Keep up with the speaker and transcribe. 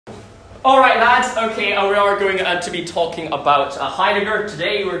Alright lads, okay, we are going to be talking about Heidegger.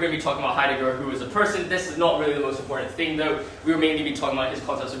 Today we're going to be talking about Heidegger, who is a person. This is not really the most important thing though. We will mainly be talking about his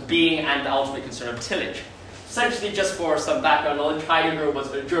concepts of being and the ultimate concern of Tillich. Essentially, just for some background knowledge, Heidegger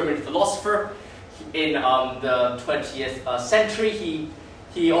was a German philosopher in the 20th century.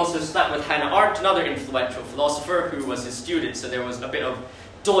 He also slept with Hannah Arendt, another influential philosopher who was his student, so there was a bit of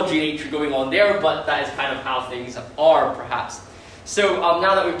dodgy nature going on there, but that is kind of how things are, perhaps. So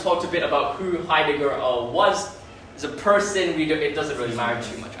now that we've talked a bit about who Heidegger was as a person, it doesn't really matter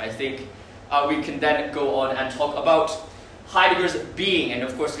too much. I think we can then go on and talk about Heidegger's being, and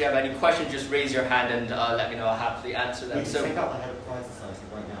of course if you have any questions, just raise your hand and let me know. I'll happily answer them. So check out the head of Pride Society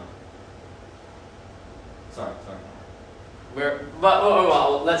right now. Sorry.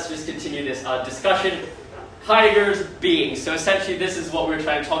 Well, let's just continue this discussion. Heidegger's being. So essentially this is what we're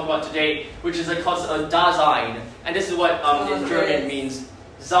trying to talk about today, which is a concept of Dasein. And this is what in German means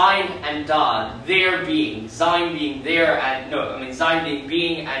Sein and Da, their being. Sein being there and, Sein being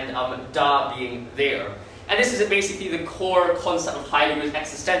being and Da being there. And this is basically the core concept of Heidegger's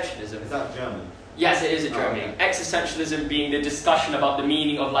existentialism. Is that German? Yes, it is in German. Okay. Existentialism being the discussion about the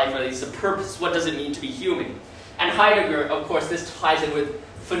meaning of life, or at least the purpose, what does it mean to be human? And Heidegger, of course, this ties in with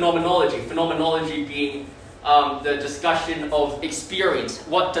phenomenology. Phenomenology being the discussion of experience.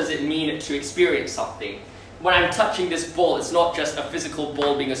 What does it mean to experience something? When I'm touching this ball, it's not just a physical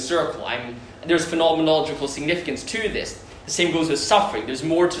ball being a circle. There's phenomenological significance to this. The same goes with suffering. There's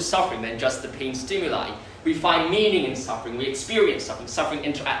more to suffering than just the pain stimuli. We find meaning in suffering. We experience suffering. Suffering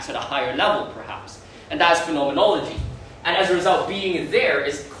interacts at a higher level, perhaps. And that's phenomenology. And as a result, being there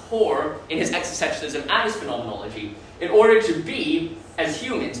is core in his existentialism and his phenomenology. In order to be, as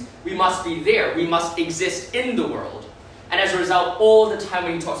humans, we must be there. We must exist in the world. And as a result, all the time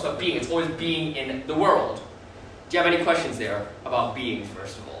when he talks about being, it's always being in the world. Do you have any questions there about being,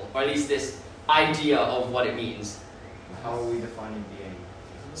 first of all? Or at least this idea of what it means? How are we defining being?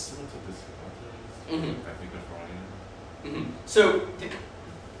 So,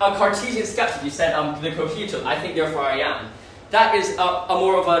 a Cartesian skeptic, you said, the cogito, I think therefore I am. That is a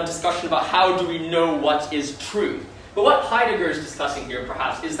more of a discussion about how do we know what is true. But what Heidegger is discussing here,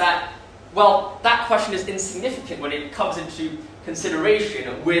 perhaps, is that, well, that question is insignificant when it comes into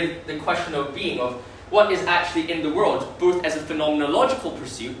consideration with the question of being, of what is actually in the world, both as a phenomenological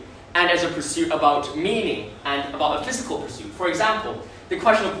pursuit and as a pursuit about meaning and about a physical pursuit. For example, the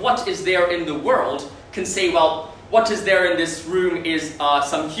question of what is there in the world can say, well, what is there in this room is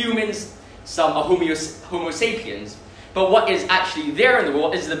some humans, some Homo sapiens. But what is actually there in the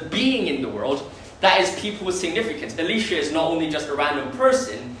world is the being in the world. That is people with significance. Alicia is not only just a random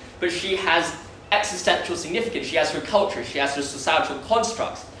person, but she has existential significance. She has her culture, she has her societal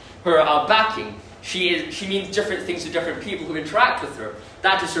constructs, her backing. She means different things to different people who interact with her.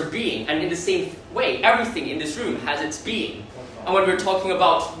 That is her being. And in the same way, everything in this room has its being. And when we're talking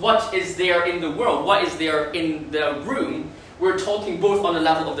about what is there in the world, what is there in the room, we're talking both on the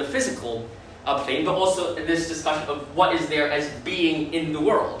level of the physical plane, but also this discussion of what is there as being in the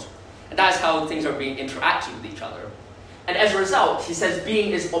world. And that's how things are being interacting with each other. And as a result, he says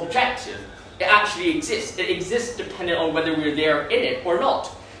being is objective. It actually exists. It exists dependent on whether we're there in it or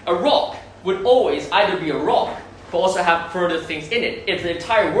not. A rock would always either be a rock, but also have further things in it. If the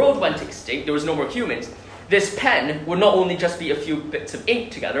entire world went extinct, there was no more humans, this pen would not only just be a few bits of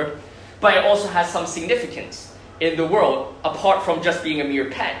ink together, but it also has some significance in the world, apart from just being a mere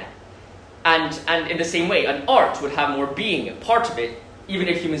pen. And in the same way, an art would have more being, part of it, even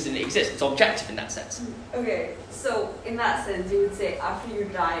if humans didn't exist. It's objective in that sense. Okay, so in that sense, you would say after you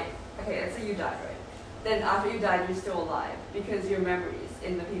died, okay, let's say you died, right? Then after you died, you're still alive because your memories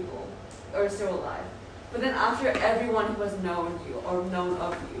in the people are still alive. But then after everyone who has known you or known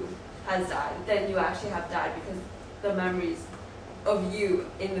of you has died, then you actually have died because the memories of you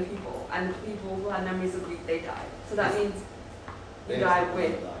in the people and the people who had memories of you, they died. So that means you died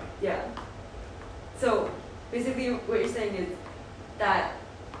with, yeah. So basically what you're saying is that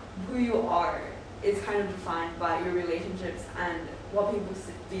who you are is kind of defined by your relationships and what people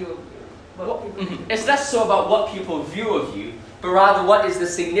view of you. It's less so about what people view of you, but rather what is the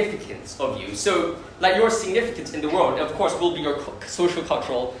significance of you. So, like your significance in the world, of course, will be your social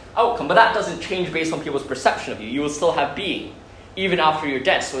cultural outcome, but that doesn't change based on people's perception of you. You will still have being, even after you're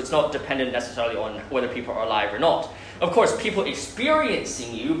dead, so it's not dependent necessarily on whether people are alive or not. Of course, people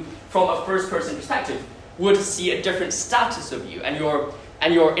experiencing you from a first-person perspective would see a different status of you, and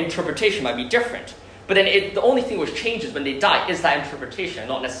your interpretation might be different. But then the only thing which changes when they die is that interpretation,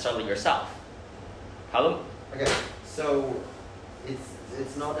 not necessarily yourself. Callum? Okay, so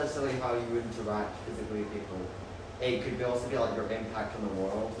it's not necessarily how you interact physically with people. It could also be like your impact on the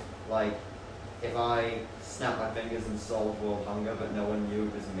world, like, if I snapped my fingers and solved world hunger, but no one knew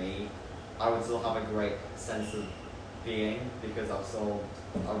it was me, I would still have a great sense of being because I've solved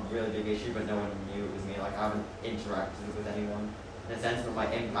a really big issue, but no one knew it was me. Like, I haven't interacted with anyone in a sense, but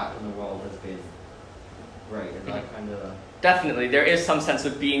my impact on the world has been great. And that kind of... Definitely, there is some sense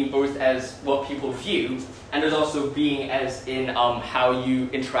of being both as what people view, and there's also being as in how you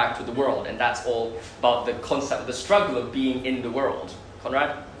interact with the world, and that's all about the concept of the struggle of being in the world.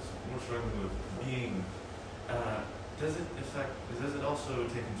 Conrad? More struggling with being. Does it also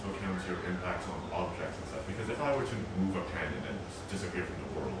take into account your impacts on objects and stuff? Because if I were to move a pen and then disappear from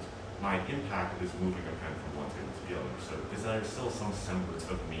the world, my impact is moving a pen from one table to the other. So is there still some semblance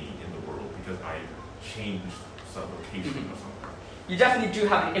of me in the world because I changed some location or something? You definitely do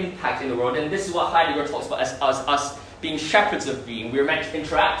have an impact in the world, and this is what Heidegger talks about as us being shepherds of being. We're meant to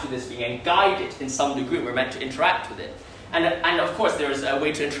interact with this being and guide it in some degree. We're meant to interact with it. And of course, there's a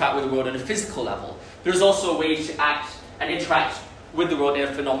way to interact with the world on a physical level. There's also a way to act and interact with the world in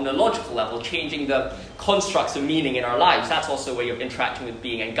a phenomenological level, changing the constructs of meaning in our lives. That's also a way of interacting with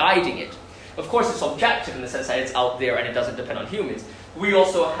being and guiding it. Of course, it's objective in the sense that it's out there and it doesn't depend on humans. We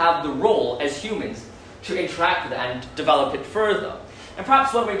also have the role as humans to interact with it and develop it further. And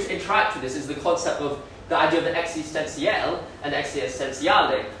perhaps one way to interact with this is the concept of the idea of the existentiel and the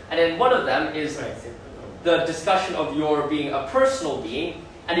existentiale. And then one of them is the discussion of your being a personal being,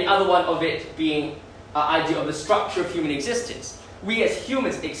 and the other one of it being an idea of the structure of human existence. We as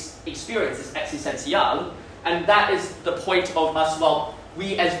humans experience this existential, and that is the point of us, well,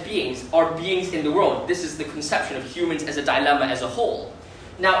 we as beings are beings in the world. This is the conception of humans as a dilemma as a whole.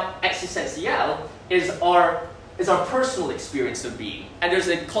 Now, existential is our personal experience of being, and there's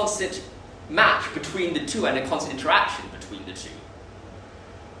a constant match between the two and a constant interaction between the two.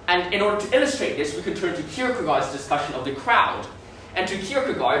 And in order to illustrate this, we can turn to Kierkegaard's discussion of the crowd. And to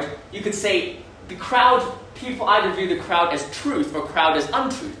Kierkegaard, you could say the crowd, people either view the crowd as truth or crowd as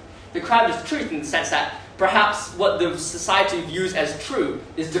untruth. The crowd is truth in the sense that perhaps what the society views as true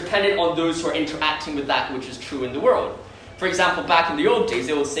is dependent on those who are interacting with that which is true in the world. For example, back in the old days,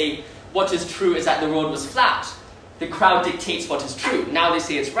 they would say, what is true is that the world was flat. The crowd dictates what is true. Now they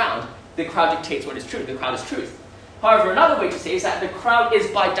say it's round. The crowd dictates what is true. The crowd is truth. However, another way to say is that the crowd is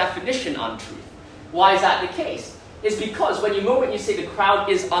by definition untruth. Why is that the case? It's because when you say the crowd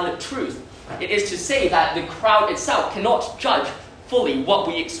is untruth, it is to say that the crowd itself cannot judge fully what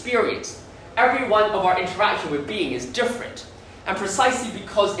we experience. Every one of our interaction with being is different. And precisely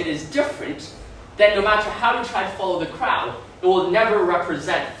because it is different, then no matter how you try to follow the crowd, it will never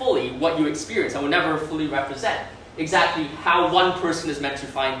represent fully what you experience, and will never fully represent exactly how one person is meant to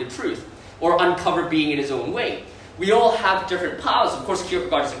find the truth, or uncover being in his own way. We all have different paths. Of course,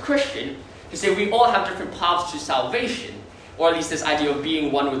 Kierkegaard is a Christian, to say we all have different paths to salvation, or at least this idea of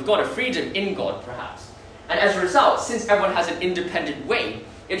being one with God, a freedom in God, perhaps. And as a result, since everyone has an independent way,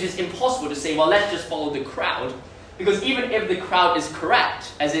 it is impossible to say, well, let's just follow the crowd, because even if the crowd is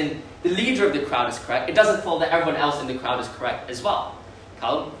correct, as in the leader of the crowd is correct, it doesn't follow that everyone else in the crowd is correct as well.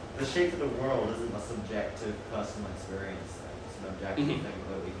 Callum? The shape of the world isn't a subjective personal experience. It's an objective thing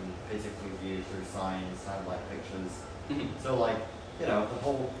that we can physically view through science, satellite pictures. So, like, you know,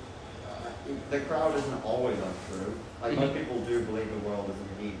 the crowd isn't always untrue. Like, most people do believe the world is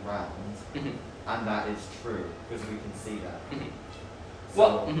indeed round, and that is true, because we can see that.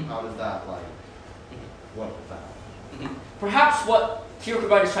 So, how does that, like, work with that? Perhaps what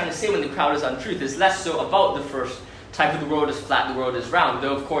Kierkegaard is trying to say when the crowd is untruth is less so about the first type of the world is flat, the world is round,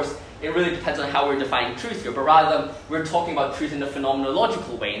 though of course it really depends on how we're defining truth here, but rather we're talking about truth in a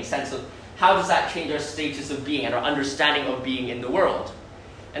phenomenological way, in the sense of how does that change our status of being and our understanding of being in the world.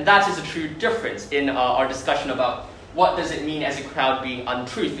 And that is a true difference in our discussion about what does it mean as a crowd being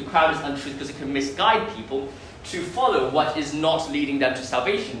untruth. The crowd is untruth because it can misguide people to follow what is not leading them to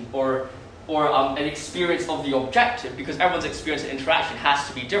salvation, or an experience of the objective, because everyone's experience and interaction has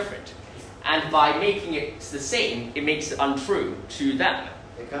to be different. And by making it the same, it makes it untrue to them.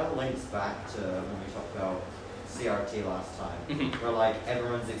 It kind of links back to when we talked about CRT last time, where like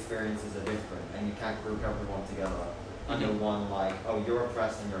everyone's experiences are different, and you can't group everyone together under one, like, oh, you're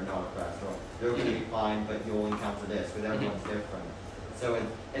oppressed and you're not oppressed, or you're going to be fine, but you'll encounter this, because everyone's different. So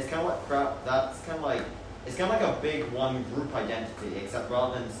it's kind of like it's kind of like a big one group identity, except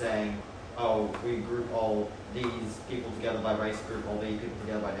rather than saying, oh, we group all these people together by race, group all these people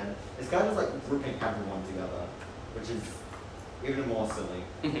together by identity. It's kind of like grouping everyone together, which is even more silly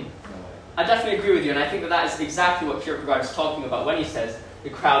in a way. I definitely agree with you, and I think that is exactly what Kierkegaard is talking about when he says the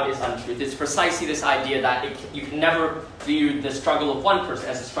crowd is untruth. It's precisely this idea that you can never view the struggle of one person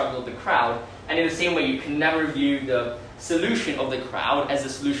as the struggle of the crowd, and in the same way you can never view the solution of the crowd as the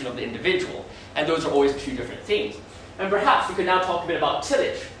solution of the individual. And those are always two different things. And perhaps we could now talk a bit about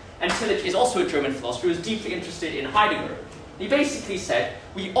Tillich. And Tillich is also a German philosopher who was deeply interested in Heidegger. He basically said,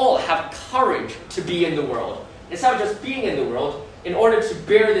 we all have courage to be in the world. Instead of just being in the world, in order to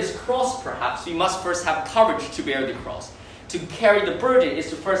bear this cross perhaps, we must first have courage to bear the cross. To carry the burden is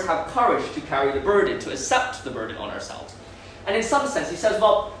to first have courage to carry the burden, to accept the burden on ourselves. And in some sense, he says,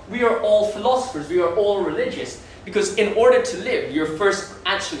 well, we are all philosophers, we are all religious, because in order to live, you're first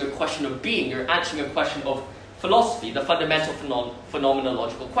answering a question of being, you're answering a question of philosophy, the fundamental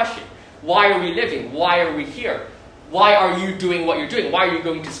phenomenological question. Why are we living? Why are we here? Why are you doing what you're doing? Why are you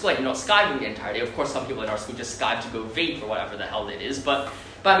going to school? You're not skiving the entire day. Of course, some people in our school just skive to go vape or whatever the hell it is, but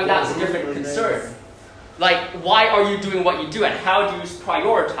I mean, that's a different concern. Like, why are you doing what you do, and how do you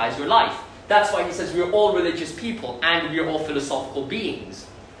prioritize your life? That's why he says we're all religious people, and we're all philosophical beings.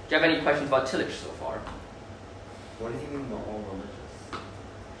 Do you have any questions about Tillich so far? What do you mean we're all religious?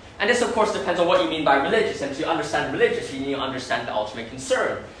 And this, of course, depends on what you mean by religious. And to understand religious, you need to understand the ultimate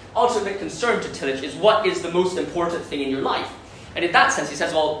concern. Ultimate concern to Tillich is what is the most important thing in your life. And in that sense, he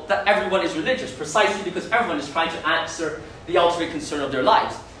says, well, that everyone is religious, precisely because everyone is trying to answer the ultimate concern of their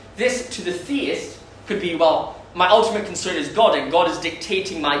lives. This, to the theist, could be, well, my ultimate concern is God, and God is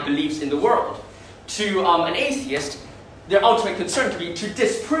dictating my beliefs in the world. To an atheist, their ultimate concern could be to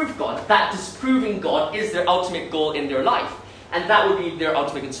disprove God. That disproving God is their ultimate goal in their life. And that would be their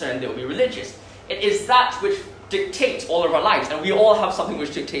ultimate concern, and they will be religious. It is that which dictates all of our lives, and we all have something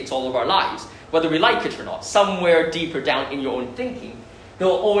which dictates all of our lives, whether we like it or not. Somewhere deeper down in your own thinking, there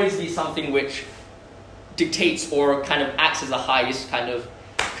will always be something which dictates or kind of acts as the highest kind of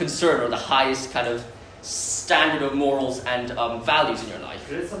concern, or the highest kind of standard of morals and values in your life.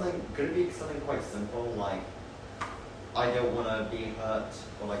 Could it be something quite simple, like, I don't want to be hurt,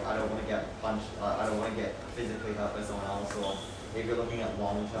 or like, I don't want to get punched, I don't want to get physically hurt by someone else, or if you're looking at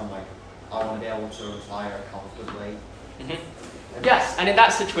long term, like, I want to be able to retire comfortably. Mm-hmm. Yes, and in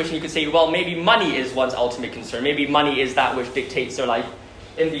that situation you could say, well, maybe money is one's ultimate concern. Maybe money is that which dictates their life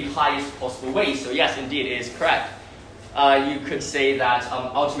in the highest possible way. So yes, indeed, it is correct. You could say that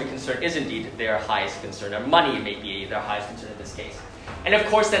ultimate concern is indeed their highest concern, or money may be their highest concern in this case. And of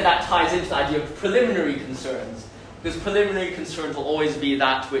course then that ties into the idea of preliminary concerns, because preliminary concerns will always be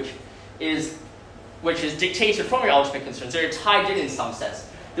that which is dictated from your ultimate concerns. They're tied in some sense.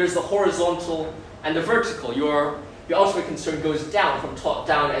 There's the horizontal and the vertical. Your ultimate concern goes down, from top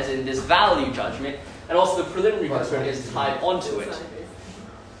down, as in this value judgment, and also the preliminary concern is tied onto it.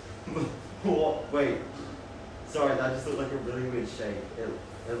 Wait. Sorry, that just looked like a really weird shape.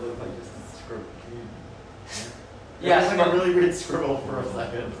 It looked like just a scribble. Yes, it looked like a really weird scribble for a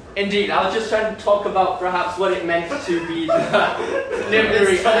second. Indeed, I was just trying to talk about perhaps what it meant to be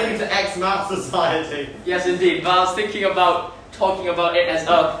preliminary. It's turning into ex-math society. Yes, indeed. But I was thinking about talking about it as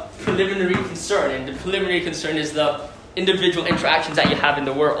a preliminary concern, and the preliminary concern is the individual interactions that you have in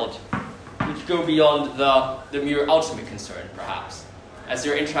the world, which go beyond the mere ultimate concern, perhaps, as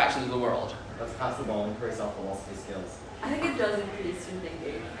your interactions in the world. Let's pass the ball and increase our philosophy skills. I think it does increase your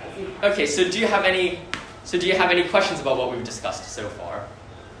thinking. Okay, so do you have any questions about what we've discussed so far?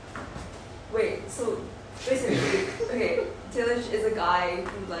 Wait, so basically, okay, Tillich is a guy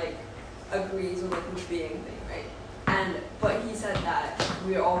who like agrees with like the being thing, right? But he said that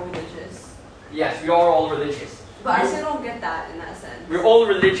we're all religious. Yes, we are all religious. But I still don't get that in that sense. We're all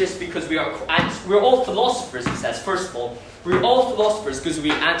religious because we're all philosophers, he says, first of all. We're all philosophers because we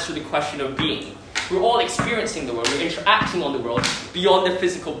answer the question of being. We're all experiencing the world, we're interacting on the world beyond the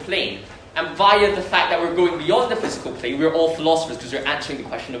physical plane. And via the fact that we're going beyond the physical plane, we're all philosophers because we're answering the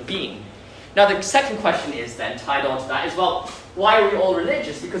question of being. Now the second question is then, tied on to that, is, well, why are we all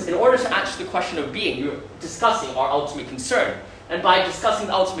religious? Because in order to answer the question of being, we're discussing our ultimate concern. And by discussing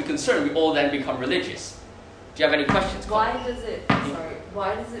the ultimate concern, we all then become religious. Do you have any questions? Why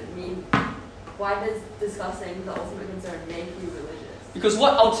does discussing the ultimate concern make you religious? Because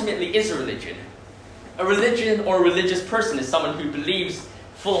what ultimately is a religion? A religion or a religious person is someone who believes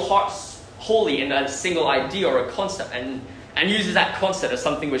full hearts wholly in a single idea or a concept, and uses that concept as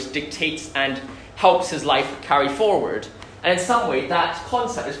something which dictates and helps his life carry forward. And in some way, that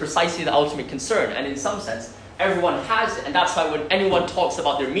concept is precisely the ultimate concern, and in some sense, everyone has it. And that's why when anyone talks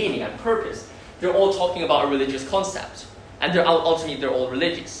about their meaning and purpose, they're all talking about a religious concept. And ultimately, they're all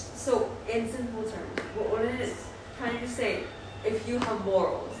religious. So, in simple terms, what it is trying to say, if you have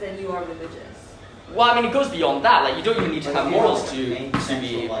morals, then you are religious. Well, I mean, it goes beyond that. Like, you don't even need to have morals to be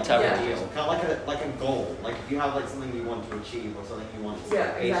deal. Kind of like a goal. Like, if you have like something you want to achieve or something you want to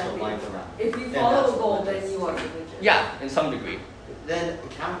base your life around. If you follow a goal, then you are religious. Yeah, in some degree. Then,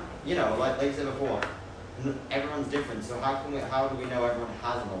 like you said before, everyone's different. So how do we know everyone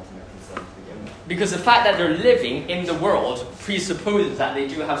has an ultimate concern to begin with? Because the fact that they're living in the world presupposes that they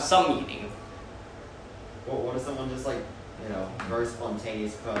do have some meaning. What if someone just like, very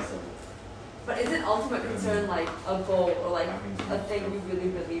spontaneous person? But isn't ultimate concern like a goal or like a thing you really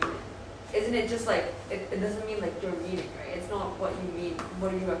believe in? Isn't it just like, it doesn't mean like your meaning, right? It's not what you mean,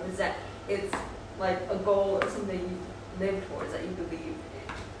 what do you represent. It's like a goal or something you live towards that you believe in.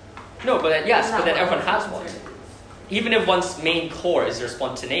 No, but Isn't that then what everyone has ultimate one. concern is? Even if one's main core is their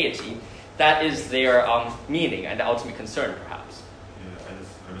spontaneity, that is their meaning and the ultimate concern, perhaps. Yeah,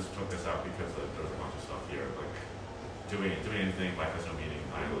 I just took this out because there's a bunch of stuff here, like doing anything life has no meaning,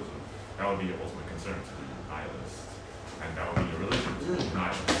 nihilism. That would be your ultimate concern to be nihilist, and that would be your religion to be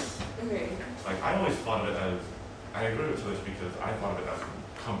nihilist. Okay. Like I always thought of it as, I agree with Tillich because I thought of it as a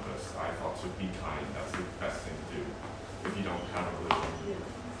compass. I thought to be kind, that's the best thing to do. If you don't have a religion,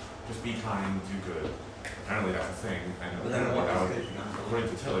 just be kind, do good. Apparently that's a thing, and according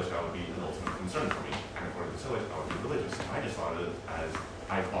to Tillich, that would be an ultimate concern for me. And according to Tillich, I would be religious. I just thought of it as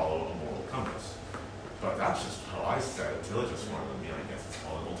I follow a moral compass. But that's just how I said it. Tillich is smarter than me, I guess it's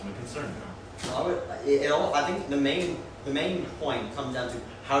all an ultimate concern now. I think the main point comes down to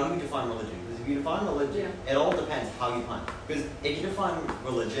how do you define religion? Because if you define religion, it all depends how you define it. Because if you define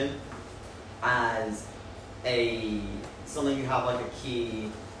religion as something you have like a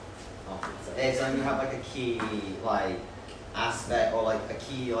key, something you have like a key like aspect or like a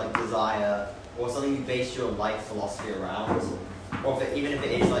key like desire or something you base your life philosophy around, or even if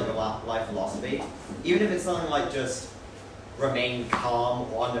it is like a life philosophy, even if it's something like just remain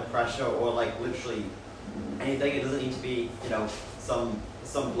calm or under pressure or like literally anything, it doesn't need to be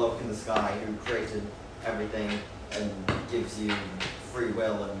some bloke in the sky who created everything and gives you free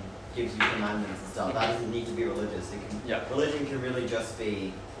will and gives you commandments and stuff. That doesn't need to be religious. Religion can really just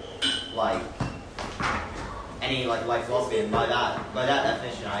be like any like life philosophy, and by that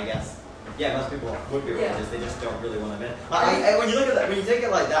definition, I guess, most people would be religious. They just don't really want to admit it. When you look at that, when you take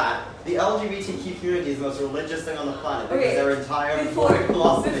it like that, the LGBTQ community is the most religious thing on the planet because their entire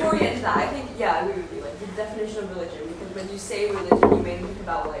philosophy. Before we get into that, I think I agree with you. Like the definition of religion, because when you say religion, you mainly think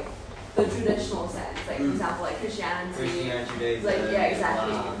about like the traditional sense, like for example, like Christianity, Judaism, like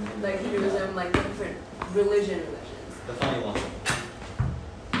exactly, like Hinduism, like different religions. The funny one.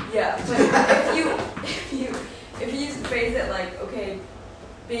 Yeah, but if you phrase it like, okay,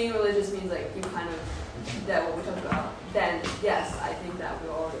 being religious means like you kind of that what we talked about, then yes, I think that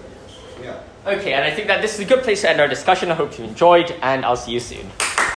we're all religious. Yeah. Okay, and I think that this is a good place to end our discussion. I hope you enjoyed, and I'll see you soon.